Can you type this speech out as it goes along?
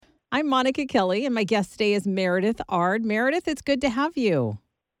I'm Monica Kelly, and my guest today is Meredith Ard. Meredith, it's good to have you.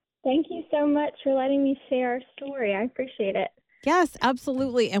 Thank you so much for letting me share our story. I appreciate it. Yes,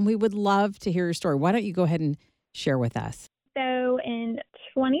 absolutely. And we would love to hear your story. Why don't you go ahead and share with us? So in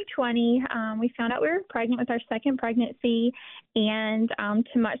 2020, we found out we were pregnant with our second pregnancy, and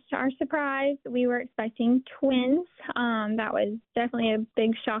to much to our surprise, we were expecting twins. That was definitely a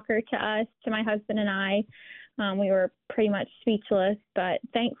big shocker to us, to my husband and I. We were pretty much speechless, but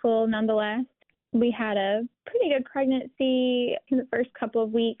thankful nonetheless. We had a pretty good pregnancy in the first couple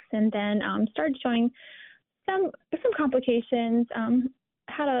of weeks, and then started showing some complications.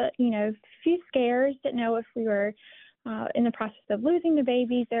 Had a few scares. Didn't know if we were in the process of losing the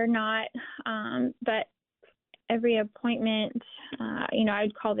babies or not. But every appointment, I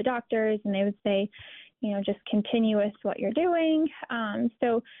would call the doctors, and they would say, just continue with what you're doing.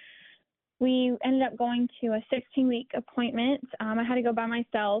 So we ended up going to a 16-week appointment. I had to go by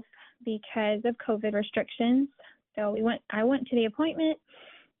myself because of COVID restrictions. So I went to the appointment,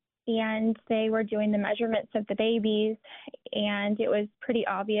 and they were doing the measurements of the babies, and it was pretty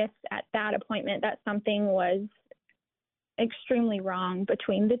obvious at that appointment that something was extremely wrong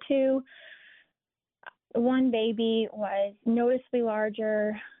between the two. One baby was noticeably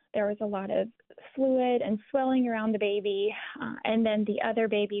larger. There was a lot of fluid and swelling around the baby, and then the other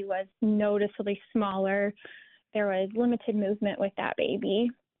baby was noticeably smaller. There was limited movement with that baby.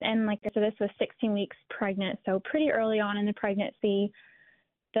 And so this was 16 weeks pregnant, so pretty early on in the pregnancy.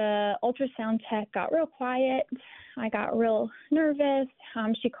 The ultrasound tech got real quiet. I got real nervous.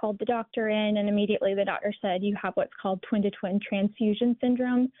 She called the doctor in, and immediately the doctor said, you have what's called twin-to-twin transfusion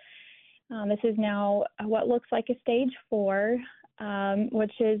syndrome. This is now what looks like a stage 4,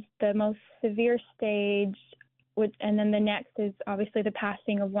 which is the most severe stage, and then the next is obviously the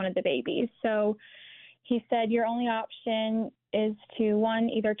passing of one of the babies. So he said your only option is to, one,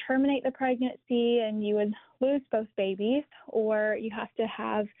 either terminate the pregnancy and you would lose both babies, or you have to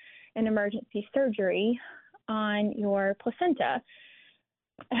have an emergency surgery on your placenta.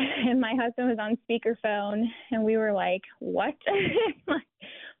 And my husband was on speakerphone, and we were like, what?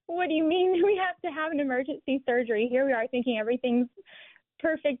 What do you mean we have to have an emergency surgery? Here we are thinking everything's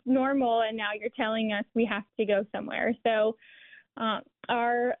perfect, normal, and now you're telling us we have to go somewhere. So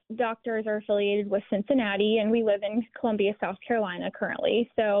our doctors are affiliated with Cincinnati, and we live in Columbia, South Carolina currently.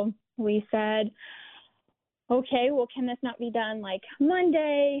 So we said, okay, well, can this not be done like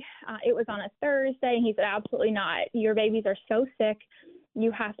Monday? It was on a Thursday, and he said, absolutely not. Your babies are so sick,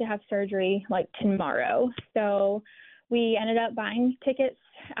 you have to have surgery like tomorrow. So we ended up buying tickets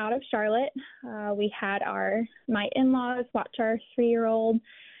out of Charlotte. We had my in-laws watch our 3-year-old,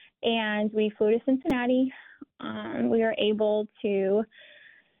 and we flew to Cincinnati. We were able to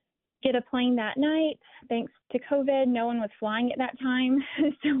get a plane that night. Thanks to COVID, no one was flying at that time,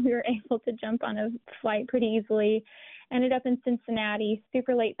 so we were able to jump on a flight pretty easily. Ended up in Cincinnati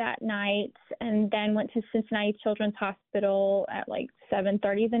super late that night, and then went to Cincinnati Children's Hospital at like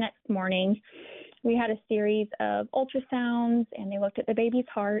 7:30 the next morning. We had a series of ultrasounds, and they looked at the baby's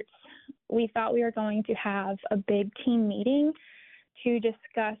hearts. We thought we were going to have a big team meeting to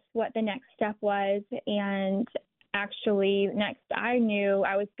discuss what the next step was. And actually, next I knew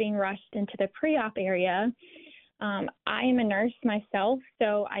I was being rushed into the pre-op area. I am a nurse myself,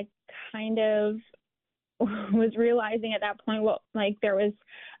 so I kind of was realizing at that point there was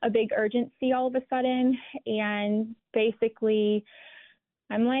a big urgency all of a sudden. And basically,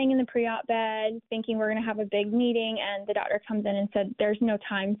 I'm laying in the pre-op bed thinking we're going to have a big meeting, and the doctor comes in and said, there's no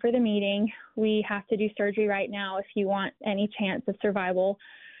time for the meeting. We have to do surgery right now if you want any chance of survival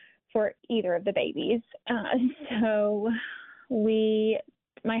for either of the babies. So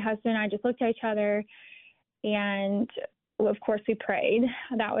my husband and I just looked at each other, and of course we prayed.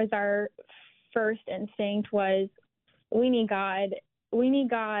 That was our first instinct, was we need God. We need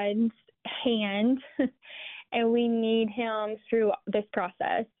God's hand. And we need him through this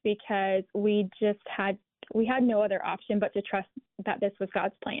process, because we had no other option but to trust that this was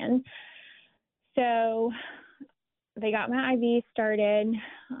God's plan. So they got my IV started,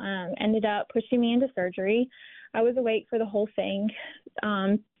 ended up pushing me into surgery. I was awake for the whole thing.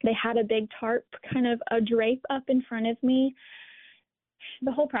 They had a big tarp, kind of a drape up in front of me.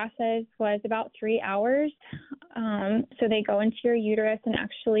 The whole process was about 3 hours. So they go into your uterus and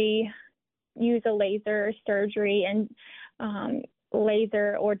actually use a laser surgery and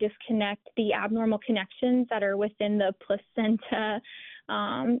laser or disconnect the abnormal connections that are within the placenta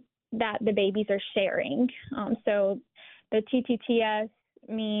that the babies are sharing. So the TTTS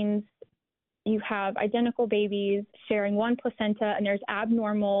means you have identical babies sharing one placenta, and there's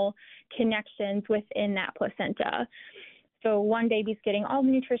abnormal connections within that placenta. So one baby's getting all the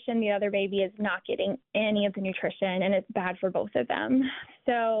nutrition, the other baby is not getting any of the nutrition, and it's bad for both of them.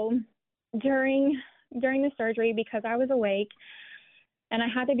 So during the surgery, because I was awake, and I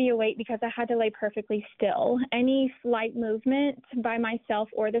had to be awake because I had to lay perfectly still, any slight movement by myself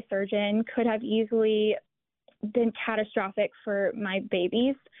or the surgeon could have easily been catastrophic for my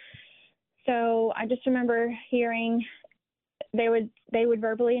babies. So I just remember hearing they would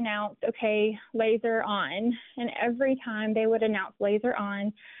verbally announce, okay, laser on. And every time they would announce laser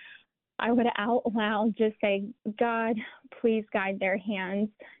on, I would out loud just say, God, please guide their hands,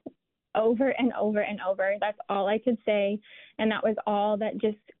 over and over and over. That's all I could say. And that was all that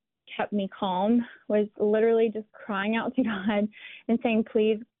just kept me calm, was literally just crying out to God and saying,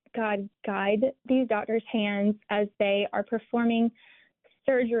 please, God, guide these doctors' hands as they are performing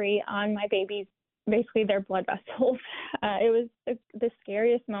surgery on my babies, basically their blood vessels. It was the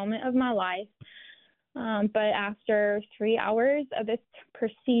scariest moment of my life. But after 3 hours of this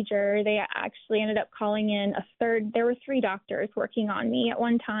procedure, they actually ended up calling in a third. There were 3 doctors working on me at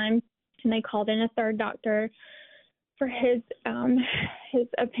one time, and they called in a third doctor for his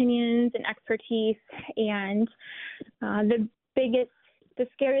opinions and expertise. And the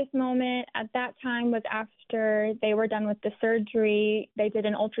scariest moment at that time was after they were done with the surgery. They did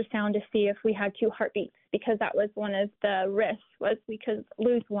an ultrasound to see if we had 2 heartbeats, because that was one of the risks, was we could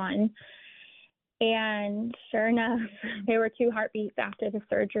lose one. And sure enough, there were 2 heartbeats after the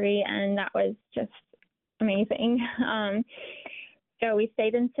surgery, and that was just amazing. So we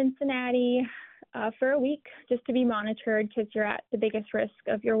stayed in Cincinnati for a week just to be monitored, because you're at the biggest risk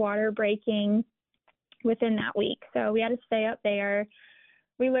of your water breaking within that week. So we had to stay up there.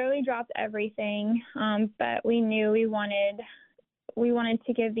 We literally dropped everything, but we knew we wanted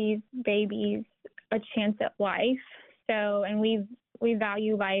to give these babies a chance at life. So, and we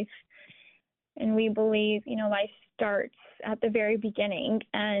value life, and we believe, life starts at the very beginning.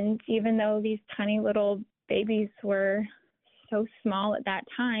 And even though these tiny little babies were so small at that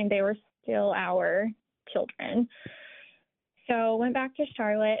time, they were still our children. So went back to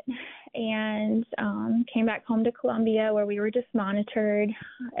Charlotte and came back home to Columbia, where we were just monitored.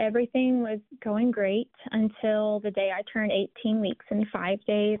 Everything was going great until the day I turned 18 weeks and 5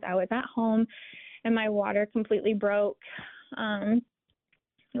 days. I was at home and my water completely broke.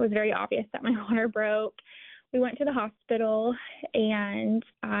 It was very obvious that my water broke. We went to the hospital, and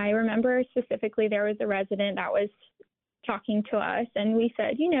I remember specifically there was a resident that was talking to us, and we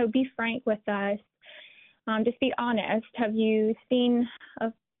said, be frank with us. Just be honest. Have you seen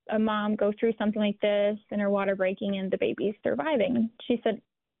a mom go through something like this and her water breaking and the baby's surviving? She said,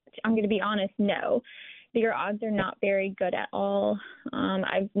 I'm going to be honest, no. Your odds are not very good at all.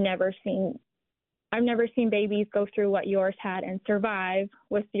 I've never seen babies go through what yours had and survive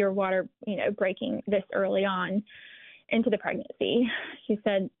with your water, breaking this early on into the pregnancy. She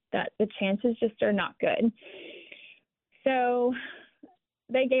said that the chances just are not good. So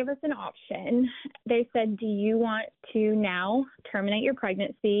they gave us an option. They said, do you want to now terminate your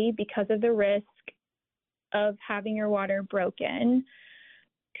pregnancy because of the risk of having your water broken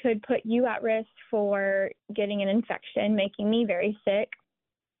could put you at risk for getting an infection, making me very sick?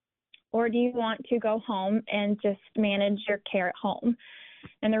 Or do you want to go home and just manage your care at home?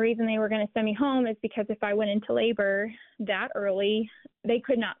 And the reason they were going to send me home is because if I went into labor that early, they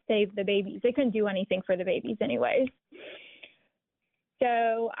could not save the babies. They couldn't do anything for the babies anyways.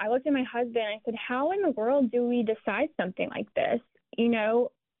 So I looked at my husband and I said, how in the world do we decide something like this?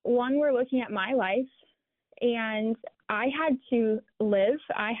 One, we're looking at my life, and I had to live.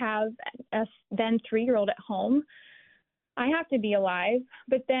 I have a then 3-year-old at home. I have to be alive,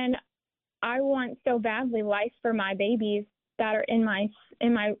 but then I want so badly life for my babies that are in my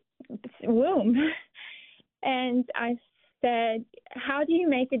womb. And I said, how do you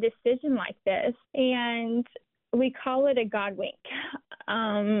make a decision like this? And we call it a God wink.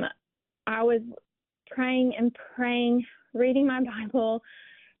 I was praying and praying, reading my Bible,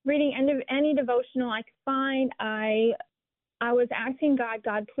 reading any devotional I could find. I was asking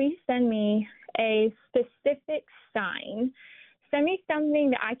God, please send me a specific sign. Send me something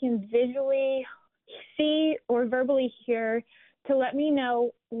that I can visually see or verbally hear to let me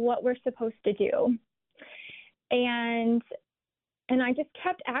know what we're supposed to do. And I just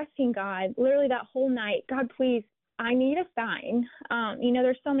kept asking God, literally that whole night, God, please, I need a sign.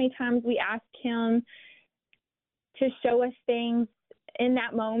 There's so many times we ask him to show us things in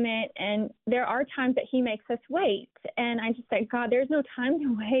that moment, and there are times that he makes us wait. And I just said, God, there's no time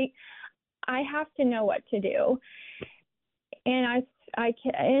to wait. I have to know what to do. And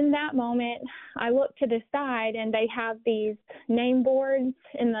in that moment, I looked to the side, and they have these name boards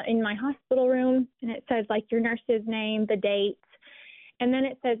in my hospital room, and it says like your nurse's name, the dates, and then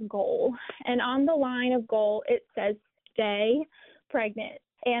it says goal. And on the line of goal, it says stay pregnant.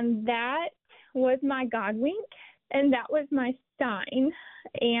 And that was my God wink, and that was my sign.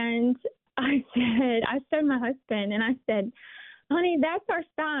 And I said to my husband, and I said, honey, that's our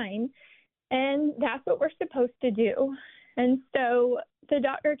sign, and that's what we're supposed to do. And so the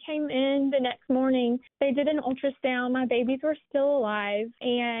doctor came in the next morning. They did an ultrasound. My babies were still alive.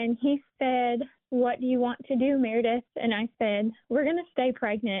 And he said, what do you want to do, Meredith? And I said, we're going to stay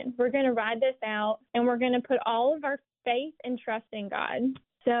pregnant. We're going to ride this out, and we're going to put all of our faith and trust in God.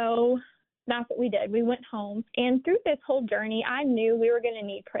 So that's what we did. We went home. And through this whole journey, I knew we were going to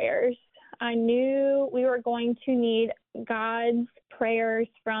need prayers. I knew we were going to need God's prayers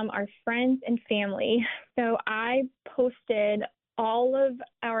from our friends and family. So I posted all of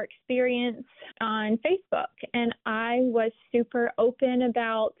our experience on Facebook, and I was super open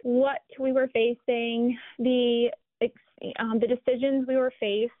about what we were facing, the decisions we were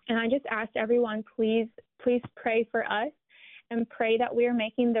faced, and I just asked everyone, please pray for us and pray that we are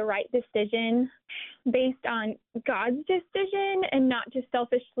making the right decision based on God's decision and not just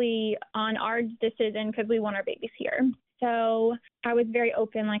selfishly on our decision because we want our babies here. So I was very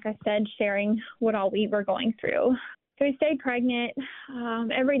open, like I said, sharing what all we were going through. So we stayed pregnant.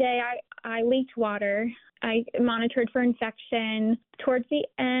 Every day I leaked water. I monitored for infection. Towards the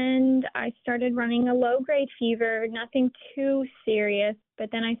end, I started running a low-grade fever, nothing too serious, but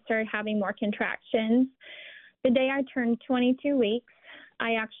then I started having more contractions. The day I turned 22 weeks,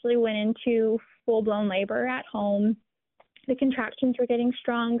 I actually went into full-blown labor at home. The contractions were getting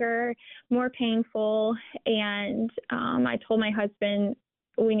stronger, more painful, and I told my husband,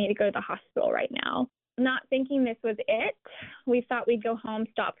 we need to go to the hospital right now. Not thinking this was it, we thought we'd go home,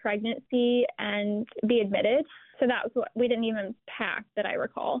 stop pregnancy, and be admitted. So that was what we didn't even pack, that I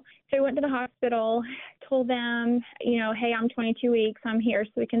recall. So we went to the hospital, told them, hey, I'm 22 weeks, I'm here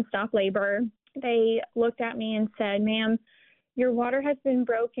so we can stop labor. They looked at me and said, ma'am, your water has been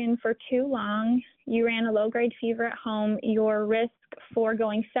broken for too long. You ran a low-grade fever at home. Your risk for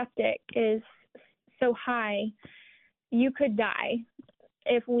going septic is so high. You could die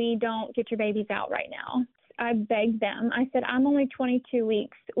if we don't get your babies out right now. I begged them. I said, I'm only 22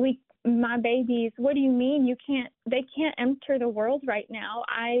 weeks. My babies, what do you mean they can't enter the world right now?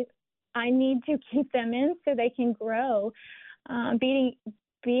 I need to keep them in so they can grow.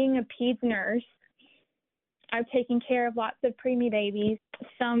 Being a peds nurse, I've taken care of lots of preemie babies,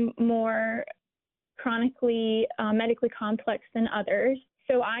 some more chronically medically complex than others.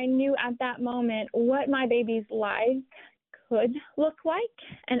 So I knew at that moment what my baby's lives could look like,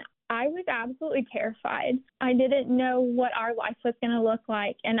 and I was absolutely terrified. I didn't know what our life was going to look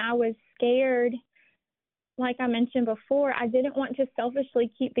like, and I was scared. Like I mentioned before, I didn't want to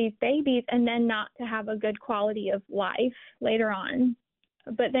selfishly keep these babies and then not to have a good quality of life later on.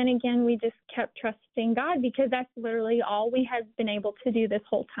 But then again, we just kept trusting God because that's literally all we had been able to do this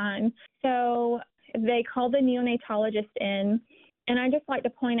whole time. So they called the neonatologist in, and I just like to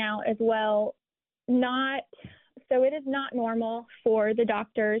point out as well, it is not normal for the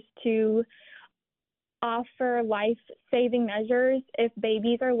doctors to offer life-saving measures if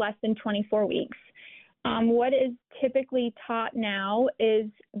babies are less than 24 weeks. What is typically taught now is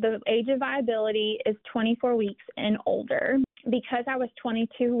the age of viability is 24 weeks and older. Because I was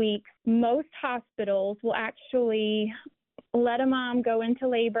 22 weeks, most hospitals will actually let a mom go into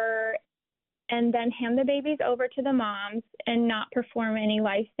labor and then hand the babies over to the moms and not perform any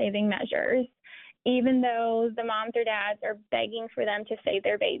life-saving measures, even though the moms or dads are begging for them to save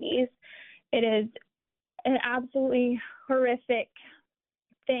their babies. It is an absolutely horrific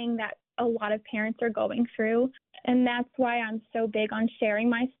thing that a lot of parents are going through. And that's why I'm so big on sharing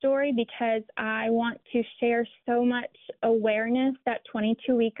my story, because I want to share so much awareness that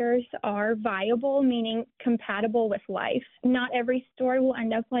 22-weekers are viable, meaning compatible with life. Not every story will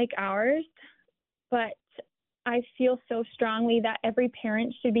end up like ours, but I feel so strongly that every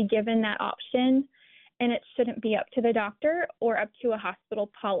parent should be given that option, and it shouldn't be up to the doctor or up to a hospital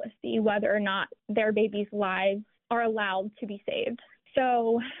policy whether or not their baby's lives are allowed to be saved.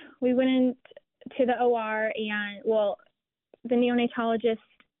 So we went into the OR, and, the neonatologist,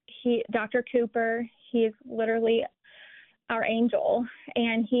 Dr. Cooper, he is literally our angel,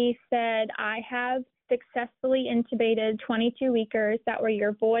 and he said, I have successfully intubated 22-weekers that were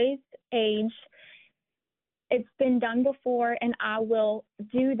your boy's age. It's been done before, and I will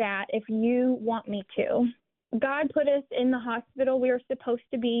do that if you want me to. God put us in the hospital we were supposed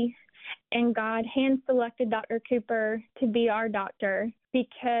to be, and God hand-selected Dr. Cooper to be our doctor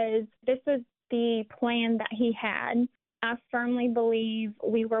because this was the plan that he had. I firmly believe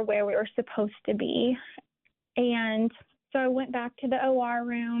we were where we were supposed to be. And so I went back to the OR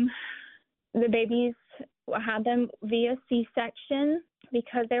room. The babies, I had them via C-section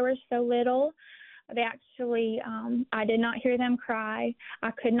because they were so little. They actually, I did not hear them cry.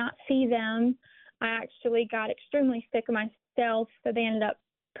 I could not see them. I actually got extremely sick myself, so they ended up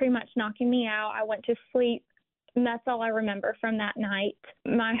pretty much knocking me out. I went to sleep, and that's all I remember from that night.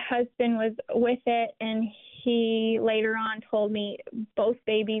 My husband was with it, and he later on told me both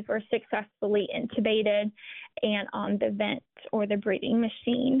babies were successfully intubated and on the vent or the breathing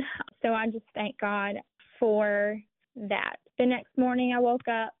machine. So I just thank God for that. The next morning I woke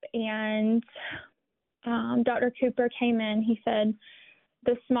up and Dr. Cooper came in. He said,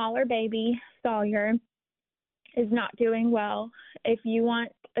 the smaller baby, Sawyer, is not doing well. If you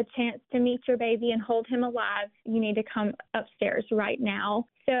want a chance to meet your baby and hold him alive, you need to come upstairs right now.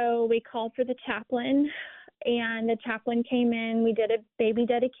 So we called for the chaplain, and the chaplain came in. We did a baby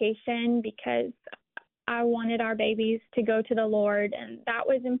dedication because I wanted our babies to go to the Lord, and that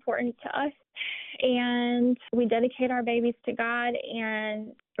was important to us. And we dedicate our babies to God,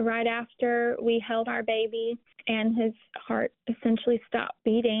 and right after we held our baby, and his heart essentially stopped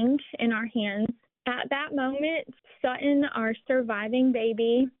beating in our hands. At that moment, Sutton, our surviving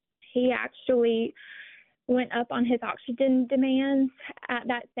baby, he actually went up on his oxygen demands at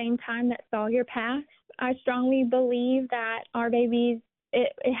that same time that Sawyer passed. I strongly believe that our babies,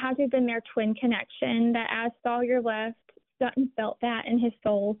 it had to have been their twin connection, that as Sawyer left, Sutton felt that in his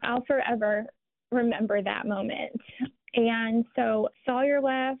soul. I'll forever remember that moment. And so Sawyer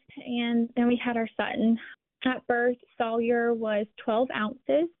left, and then we had our Sutton. At birth, Sawyer was 12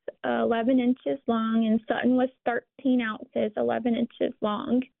 ounces, 11 inches long, and Sutton was 13 ounces, 11 inches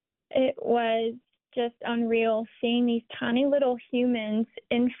long. It was just unreal seeing these tiny little humans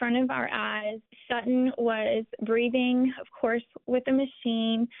in front of our eyes. Sutton was breathing, of course, with a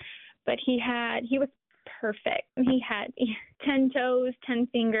machine, but he was perfect. He had 10 toes, 10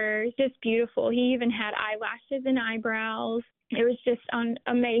 fingers, just beautiful. He even had eyelashes and eyebrows. It was just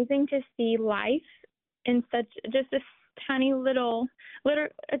amazing to see life in such just this tiny little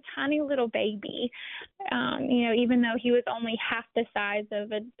baby. Even though he was only half the size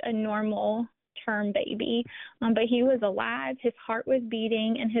of a normal term baby, but he was alive. His heart was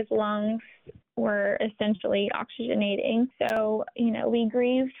beating, and his lungs were essentially oxygenating. So, we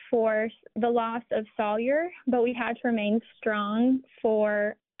grieved for the loss of Sawyer, but we had to remain strong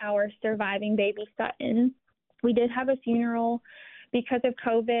for our surviving baby Sutton. We did have a funeral. Because of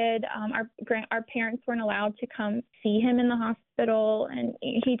COVID, our parents weren't allowed to come see him in the hospital, and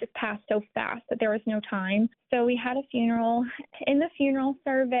he just passed so fast that there was no time. So we had a funeral. In the funeral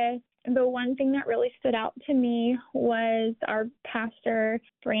service, the one thing that really stood out to me was our pastor,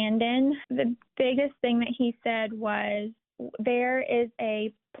 Brandon. The biggest thing that he said was, there is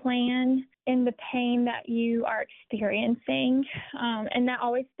a plan in the pain that you are experiencing. And that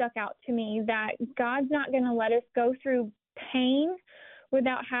always stuck out to me, that God's not going to let us go through pain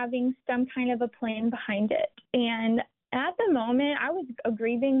without having some kind of a plan behind it. And at the moment, I was a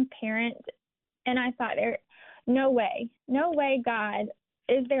grieving parent, and I thought, no way, God,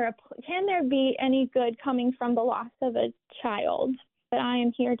 can there be any good coming from the loss of a child? But I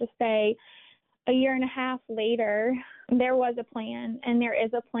am here to say, a year and a half later, there was a plan, and there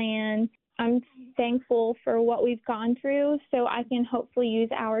is a plan. I'm thankful for what we've gone through, so I can hopefully use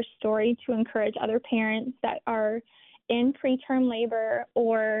our story to encourage other parents that are in preterm labor,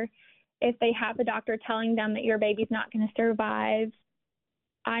 or if they have a doctor telling them that your baby's not going to survive.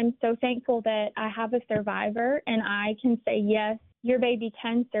 I'm so thankful that I have a survivor, and I can say, yes, your baby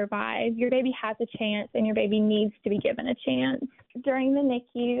can survive. Your baby has a chance, and your baby needs to be given a chance. During the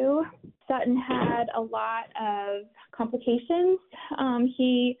NICU, Sutton had a lot of complications.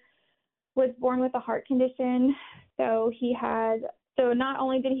 He was born with a heart condition, so not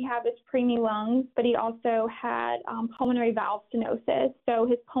only did he have his preemie lungs, but he also had pulmonary valve stenosis. So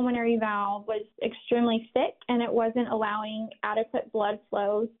his pulmonary valve was extremely thick, and it wasn't allowing adequate blood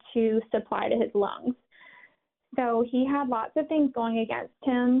flow to supply to his lungs. So he had lots of things going against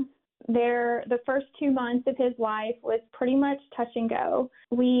him. The first 2 months of his life was pretty much touch and go.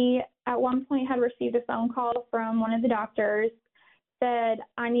 We, at one point, had received a phone call from one of the doctors, said,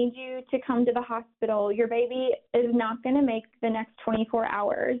 I need you to come to the hospital. Your baby is not going to make the next 24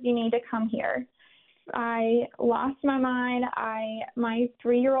 hours. You need to come here. I lost my mind. My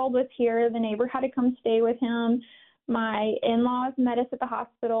 3-year-old was here. The neighbor had to come stay with him. My in-laws met us at the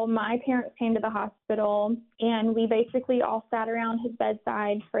hospital. My parents came to the hospital, and we basically all sat around his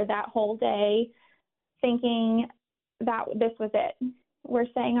bedside for that whole day thinking that this was it. We're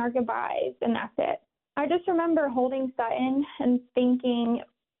saying our goodbyes, and that's it. I just remember holding Sutton and thinking,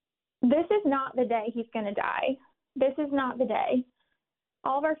 this is not the day he's going to die. This is not the day.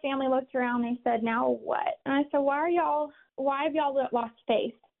 All of our family looked around. They said, now what? And I said, why have y'all lost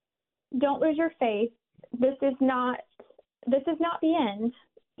faith? Don't lose your faith. This is not the end.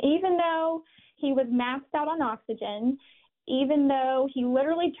 Even though he was maxed out on oxygen, even though he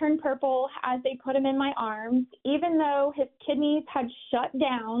literally turned purple as they put him in my arms, even though his kidneys had shut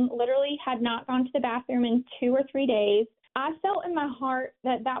down, literally had not gone to the bathroom in 2 or 3 days, I felt in my heart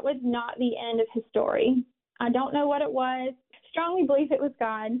that that was not the end of his story. I don't know what it was. Strongly believe it was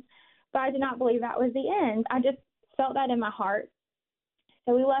God, but I did not believe that was the end. I just felt that in my heart.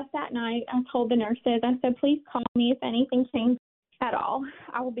 So we left that night. I told the nurses, I said, please call me if anything changes at all.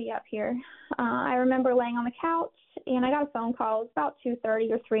 I will be up here. I remember laying on the couch, and I got a phone call. It was about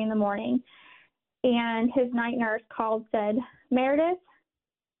 2:30 or 3 in the morning, and his night nurse called, said, Meredith,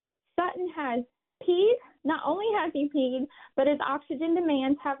 Sutton has peed. Not only has he peed, but his oxygen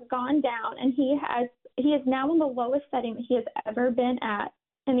demands have gone down, and he is now in the lowest setting that he has ever been at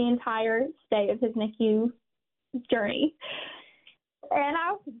in the entire stay of his NICU journey. And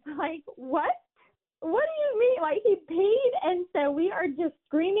I was like, what? What do you mean? Like, he peed? And so we are just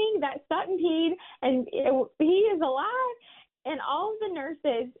screaming that Sutton peed and he is alive. And all of the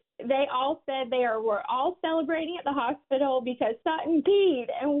nurses, they all said were all celebrating at the hospital because Sutton peed.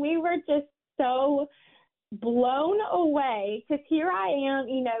 And we were just so blown away because here I am,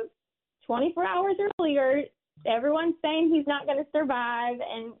 24 hours earlier, everyone's saying he's not going to survive.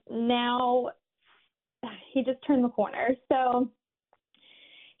 And now he just turned the corner. So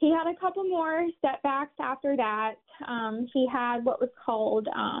he had a couple more setbacks after that. He had what was called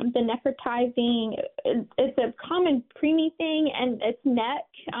the necrotizing. It's a common preemie thing, and it's neck.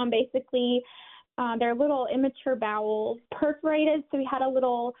 Basically, their little immature bowels perforated, so he had a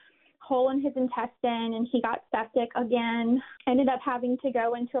little hole in his intestine, and he got septic again. Ended up having to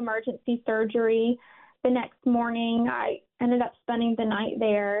go into emergency surgery the next morning. I ended up spending the night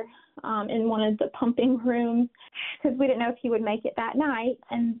there in one of the pumping rooms because we didn't know if he would make it that night.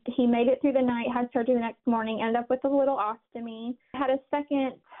 And he made it through the night, had surgery the next morning, ended up with a little ostomy. Had a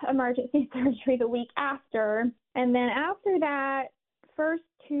second emergency surgery the week after. And then after that, first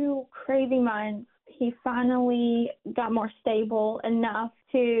 2 crazy months, he finally got more stable enough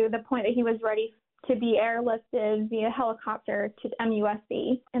to the point that he was ready to be airlifted via helicopter to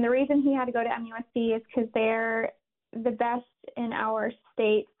MUSC. And the reason he had to go to MUSC is because they're the best in our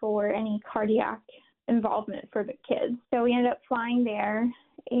state for any cardiac involvement for the kids. So we ended up flying there,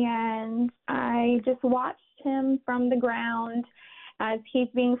 and I just watched him from the ground as he's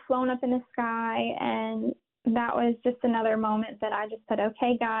being flown up in the sky. And that was just another moment that I just said,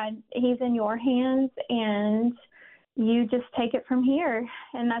 okay, God, he's in your hands, and you just take it from here.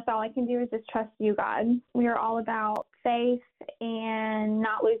 And that's all I can do is just trust you, God. We are all about faith and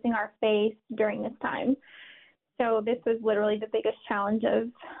not losing our faith during this time. So this was literally the biggest challenge of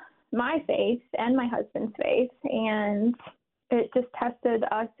my faith and my husband's faith. And it just tested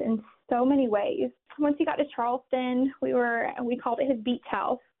us in so many ways. Once he got to Charleston, we called it his beach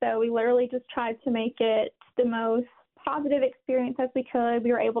house. So we literally just tried to make it the most positive experience as we could.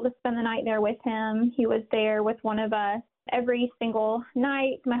 We were able to spend the night there with him. He was there with one of us every single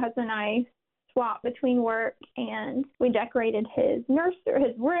night. My husband and I swapped between work, and we decorated his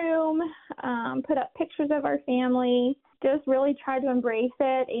room, put up pictures of our family, just really tried to embrace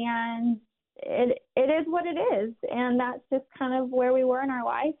it. And it is what it is. And that's just kind of where we were in our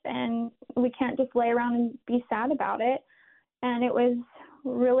life. And we can't just lay around and be sad about it. And it was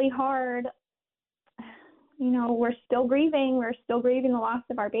really hard. We're still grieving. We're still grieving the loss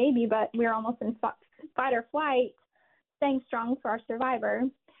of our baby, but we're almost in fight or flight, staying strong for our survivor.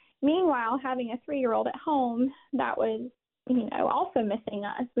 Meanwhile, having a 3-year-old at home that was, also missing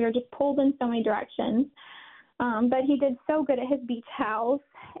us. We were just pulled in so many directions. But he did so good at his beach house,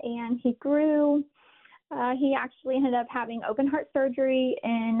 and he grew. He actually ended up having open heart surgery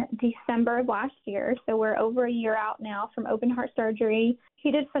in December of last year. So we're over a year out now from open heart surgery.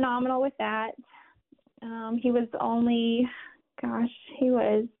 He did phenomenal with that. He was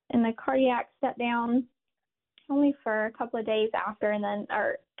in the cardiac step down only for a couple of days after, and then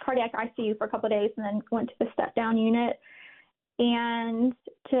our cardiac ICU for a couple of days, and then went to the step down unit, and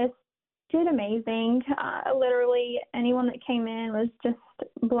just did amazing. Literally anyone that came in was just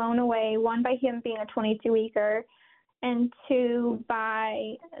blown away, one by him being a 22-weeker, and two,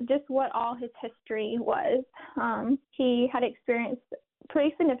 by just what all his history was. He had experienced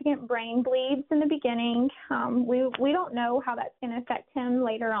pretty significant brain bleeds in the beginning. We don't know how that's going to affect him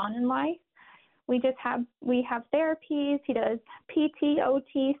later on in life. We have therapies. He does PT,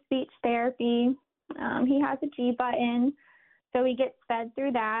 OT, speech therapy. He has a G button, so he gets fed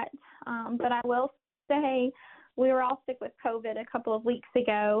through that. But I will say, we were all sick with COVID a couple of weeks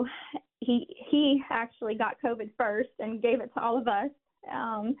ago. He actually got COVID first and gave it to all of us.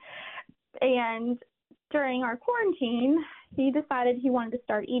 And during our quarantine, he decided he wanted to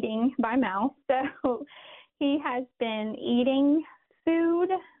start eating by mouth. So he has been eating food,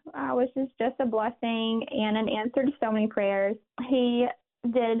 which is just a blessing and an answer to so many prayers. He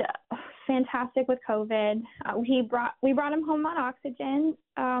did fantastic with COVID. We brought him home on oxygen,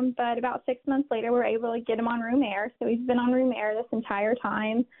 but about 6 months later, we were able to get him on room air. So he's been on room air this entire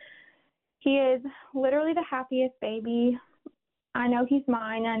time. He is literally the happiest baby. I know he's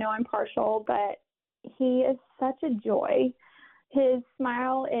mine. I know I'm partial, but he is such a joy. His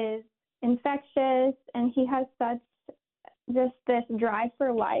smile is infectious, and he has such just this drive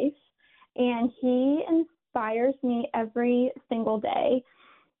for life, and he inspires me every single day.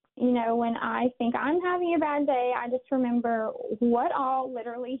 You know, when I think I'm having a bad day, I just remember what all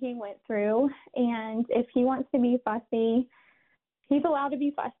literally he went through, and if he wants to be fussy, he's allowed to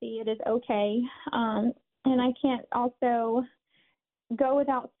be fussy. It is okay. And I can't also go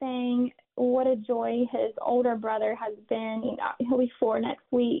without saying what a joy his older brother has been. You know, he'll be 4 next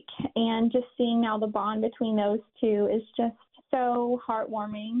week, and just seeing now the bond between those two is just so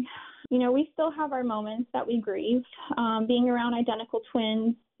heartwarming. You know, we still have our moments that we grieve. Being around identical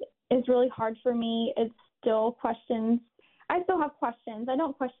twins is really hard for me. It's still questions. I still have questions. I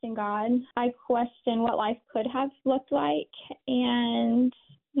don't question God. I question what life could have looked like. And,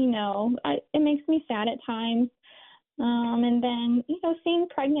 you know, it makes me sad at times. And then, you know, seeing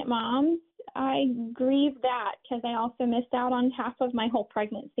pregnant moms, I grieve that because I also missed out on half of my whole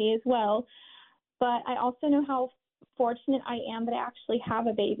pregnancy as well. But I also know how fortunate I am that I actually have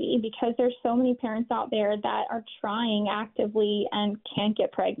a baby, because there's so many parents out there that are trying actively and can't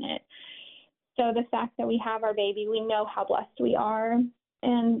get pregnant. So the fact that we have our baby, we know how blessed we are.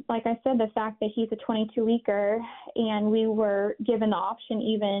 And like I said, the fact that he's a 22-weeker and we were given the option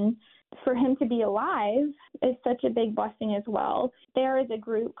even for him to be alive is such a big blessing as well. There is a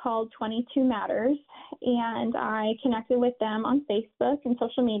group called 22 Matters, and I connected with them on Facebook and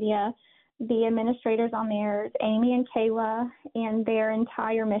social media. The administrators on there is Amy and Kayla, and their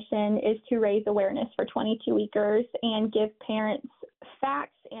entire mission is to raise awareness for 22-weekers and give parents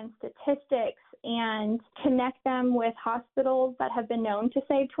facts and statistics and connect them with hospitals that have been known to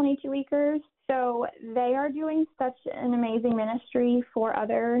save 22-weekers. So they are doing such an amazing ministry for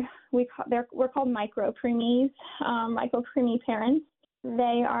other, we're called micro-preemies, micro-preemie parents.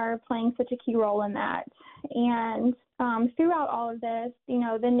 They are playing such a key role in that. And throughout all of this, you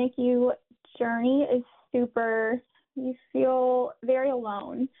know, the NICU journey is you feel very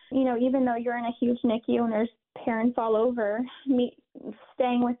alone. You know, even though you're in a huge NICU and there's parents all over,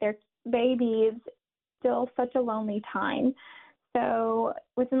 staying with their babies, still such a lonely time. So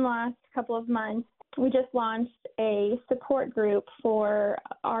within the last couple of months, we just launched a support group for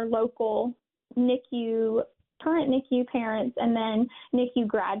our local NICU, current NICU parents, and then NICU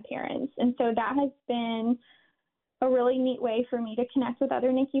grad parents. And so that has been a really neat way for me to connect with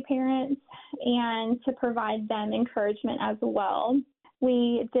other NICU parents and to provide them encouragement as well.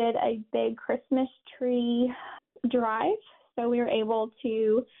 We did a big Christmas tree drive, so we were able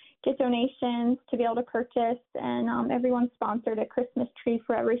to get donations to be able to purchase, and everyone sponsored a Christmas tree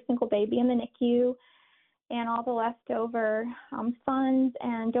for every single baby in the NICU, and all the leftover funds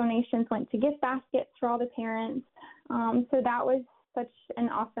and donations went to gift baskets for all the parents. So that was such an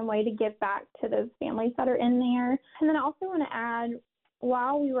awesome way to give back to those families that are in there. And then I also want to add,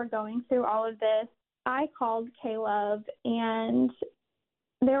 while we were going through all of this, I called Caleb, and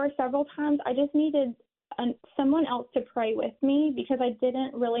there were several times I just needed someone else to pray with me because I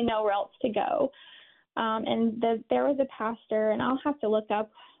didn't really know where else to go. There was a pastor, and I'll have to look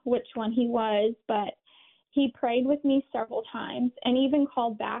up which one he was, but he prayed with me several times and even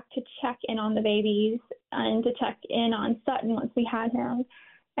called back to check in on the babies and to check in on Sutton once we had him.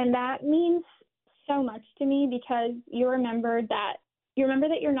 And that means so much to me because you remember that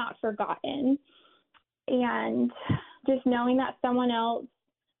you're not forgotten. And just knowing that someone else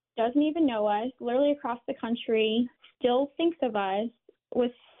doesn't even know us, literally across the country, still thinks of us was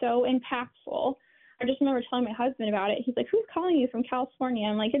so impactful. I just remember telling my husband about it. He's like, "Who's calling you from California?"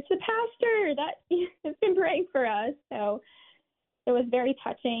 I'm like, "It's the pastor that has been praying for us." So it was very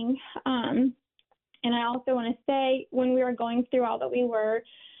touching. And I also want to say, when we were going through all that we were,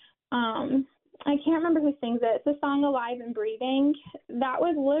 I can't remember who sings it. It's the song Alive and Breathing. That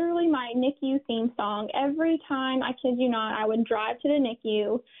was literally my NICU theme song. Every time, I kid you not, I would drive to the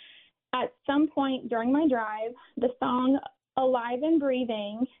NICU. At some point during my drive, the song Alive and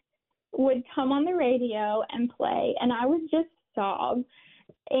Breathing would come on the radio and play, and I would just sob.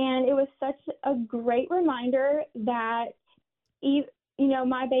 And it was such a great reminder that,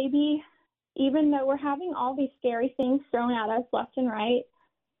 my baby, even though we're having all these scary things thrown at us left and right,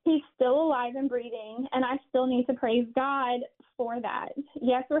 he's still alive and breathing, and I still need to praise God for that.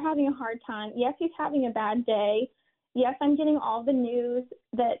 Yes, we're having a hard time. Yes, he's having a bad day. Yes, I'm getting all the news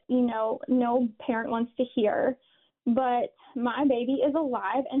that, no parent wants to hear. But my baby is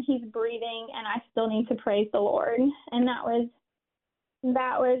alive and he's breathing, and I still need to praise the Lord. And that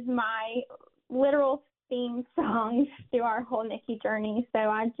was my literal theme song through our whole NICU journey. So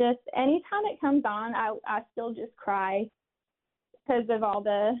anytime it comes on, I still just cry because of all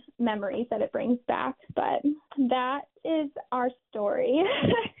the memories that it brings back. But that is our story.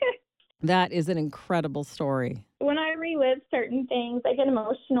 That is an incredible story. When I relive certain things, I get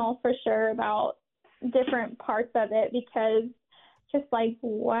emotional for sure about different parts of it, because just like,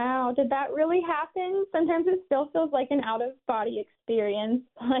 wow, did that really happen? Sometimes it still feels like an out-of-body experience.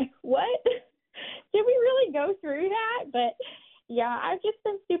 Like, what? Did we really go through that? But yeah, I've just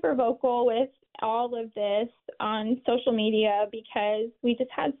been super vocal with all of this on social media because we just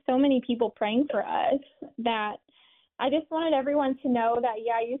had so many people praying for us that I just wanted everyone to know that,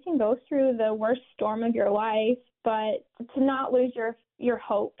 yeah, you can go through the worst storm of your life, but to not lose your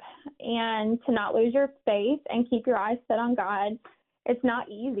hope and to not lose your faith and keep your eyes set on God. It's not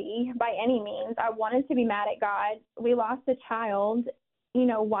easy by any means. I wanted to be mad at God. We lost a child.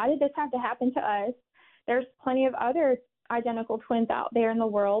 Why did this have to happen to us? There's plenty of other identical twins out there in the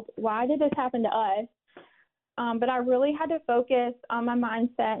world. Why did this happen to us? But I really had to focus on my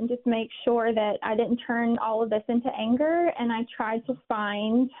mindset and just make sure that I didn't turn all of this into anger, and I tried to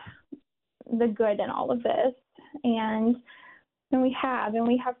find the good in all of this. And we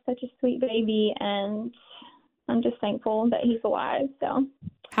have such a sweet baby, and I'm just thankful that he's alive. So,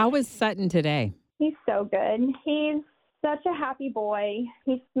 how is Sutton today? He's so good. He's such a happy boy.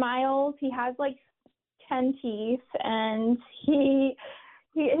 He smiles. He has like 10 teeth, and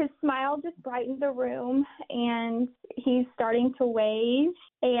his smile just brightens the room, and he's starting to wave,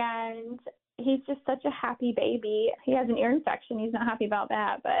 and he's just such a happy baby. He has an ear infection. He's not happy about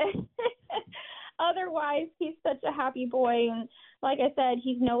that, but otherwise, he's such a happy boy. And like I said,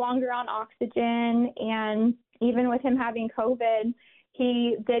 he's no longer on oxygen, and even with him having COVID,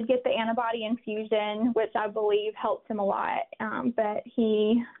 he did get the antibody infusion, which I believe helped him a lot. But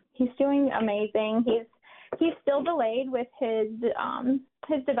he's doing amazing. He's still delayed with his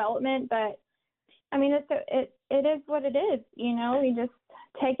development, but I mean it is what it is. We just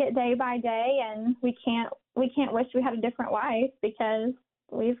take it day by day, and we can't wish we had a different life because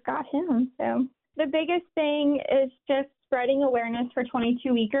we've got him. So the biggest thing is just spreading awareness for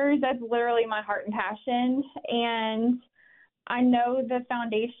 22-weekers. That's literally my heart and passion. And I know the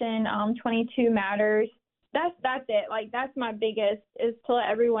foundation, 22 Matters, that's it. Like, that's my biggest, is to let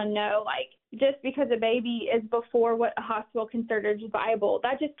everyone know, like, just because a baby is before what a hospital considers viable,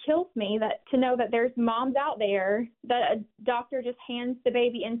 that just kills me, that to know that there's moms out there that a doctor just hands the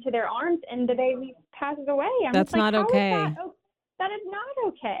baby into their arms and the baby passes away. That's not okay. That is not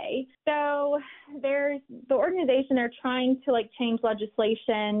okay. So there's the organization, they're trying to change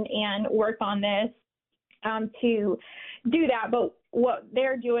legislation and work on this to do that. But what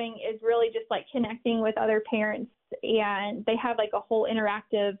they're doing is really just connecting with other parents, and they have a whole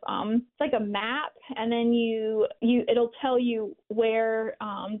interactive, it's like a map, and then it'll tell you where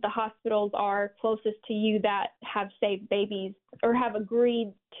the hospitals are closest to you that have saved babies or have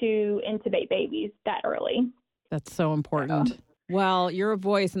agreed to intubate babies that early. That's so important. Yeah. Well, you're a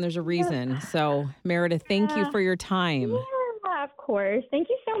voice and there's a reason. So, Meredith, thank you for your time. Yeah, of course. Thank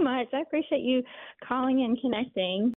you so much. I appreciate you calling and connecting.